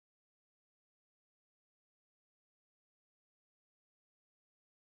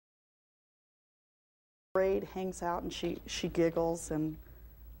Braid hangs out and she giggles and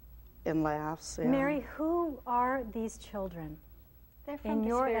laughs. Yeah. Mary, who are these children? They're from in the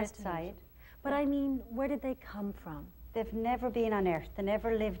your spirit estimation? side. But I mean, where did they come from? They've never been on Earth. They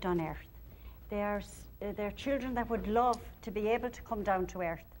never lived on Earth. They're children that would love to be able to come down to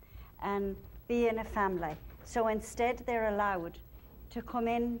Earth and be in a family. So instead, they're allowed to come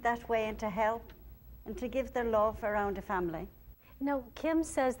in that way and to help and to give their love around a family. No, Kim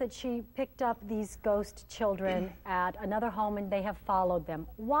says that she picked up these ghost children at another home and they have followed them.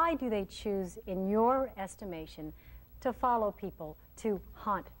 Why do they choose, in your estimation, to follow people, to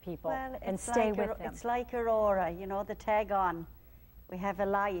haunt people and stay with them? It's like Aurora, you know, the tag on. We have a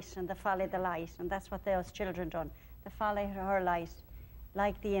light and they follow the light, and that's what those children done. They follow her light,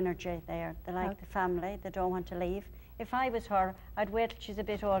 like the energy there. They like the family, they don't want to leave. If I was her, I'd wait till she's a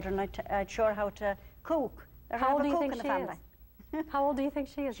bit older and I'd show her how to cook. How old do you think she is? How old do you think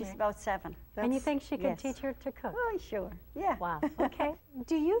she is? She's about 7. And you think she can teach her to cook? Oh, sure, yeah. Wow, okay.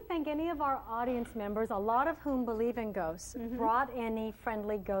 Do you think any of our audience members, a lot of whom believe in ghosts, brought any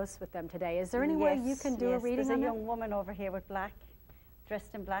friendly ghosts with them today? Is there any way you can do a reading on There's a them? young woman over here with black,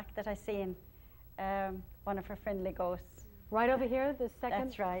 dressed in black, that I see in one of her friendly ghosts. Right over here, the second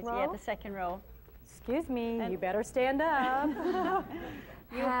That's right, row? yeah, the second row. Excuse me, you better stand up.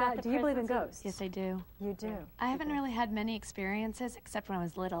 Do you believe in ghosts? Yes, I do. You do? I haven't really had many experiences except when I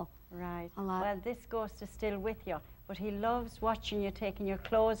was little. Right. A lot. Well, this ghost is still with you, but he loves watching you taking your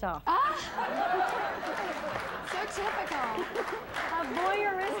clothes off. So typical. A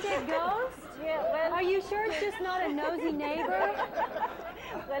voyeuristic ghost? Yeah, well... Are you sure it's just not a nosy neighbor?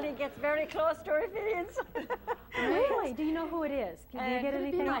 Well, he gets very close to her if it is. Really? Do you know who it is? Can you get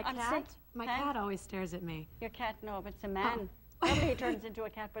anything? My cat? My cat always stares at me. Your cat, no, but it's a man. Probably he turns into a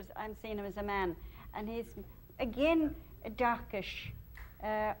cat, but I'm seeing him as a man. And he's, again, a darkish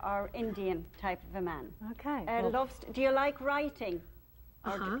or Indian type of a man. Okay. Do you like writing?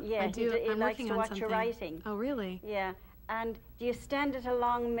 Yeah, I do. He likes to watch your writing. Oh, really? Yeah. And do you stand at a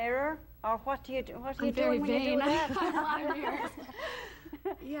long mirror? Or what do you do? What are you very doing when you do that? I'm a lot of mirrors.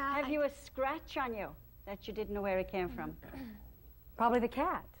 Yeah. Have you a scratch on you that you didn't know where it came from? Probably the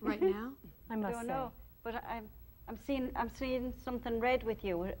cat. Right now? I must don't say. know. But I'm seeing something red with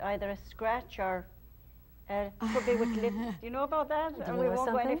you, either a scratch or could be with lips. Do you know about that? Do we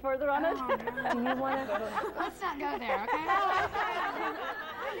won't go any further on it. Do you want to? Let's not go there, okay? I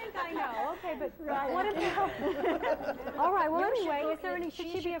think I know. Okay, but what about? All right. Well, anyway, is there any?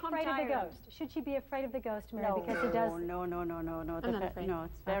 Should she be afraid of the ghost? Should she be afraid of the ghost, Mary? Because he does. No. I'm not afraid. No,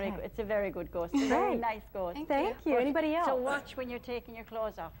 it's very. Okay. It's a very good ghost. It's a very nice ghost. Thank you. Anybody else? So watch when you're taking your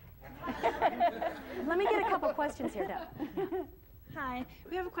clothes off. Let me get a couple questions here, Deb. Hi,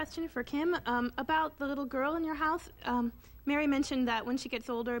 we have a question for Kim about the little girl in your house. Mary mentioned that when she gets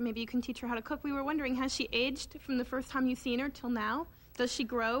older, maybe you can teach her how to cook. We were wondering, has she aged from the first time you've seen her till now? Does she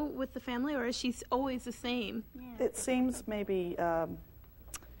grow with the family, or is she always the same? Yeah. It seems maybe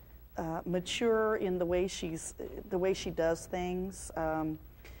mature in the way she does things.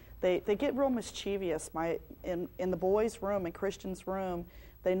 They get real mischievous. In the boys' room, in Christian's room,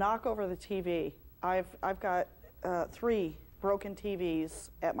 they knock over the TV. I've got 3 broken TVs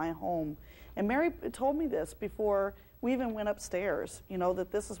at my home. And Mary told me this before we even went upstairs, you know,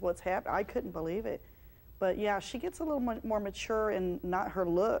 that this is what's happening. I couldn't believe it. But yeah, she gets a little more mature in not her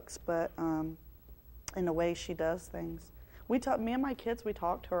looks, but in the way she does things. Me and my kids, we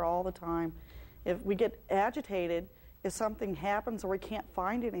talk to her all the time. If we get agitated, if something happens or we can't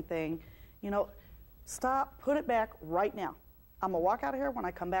find anything, you know, stop, put it back right now. I'm going to walk out of here. When I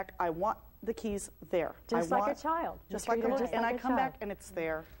come back, I want the keys there. Just like a child. Just like a little, and I come back and it's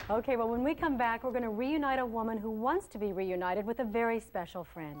there. Okay, well, when we come back, we're going to reunite a woman who wants to be reunited with a very special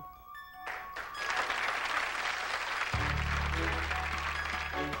friend.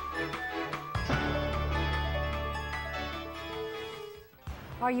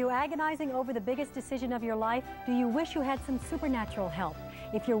 Are you agonizing over the biggest decision of your life? Do you wish you had some supernatural help?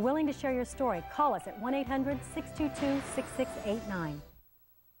 If you're willing to share your story, call us at 1-800-622-6689.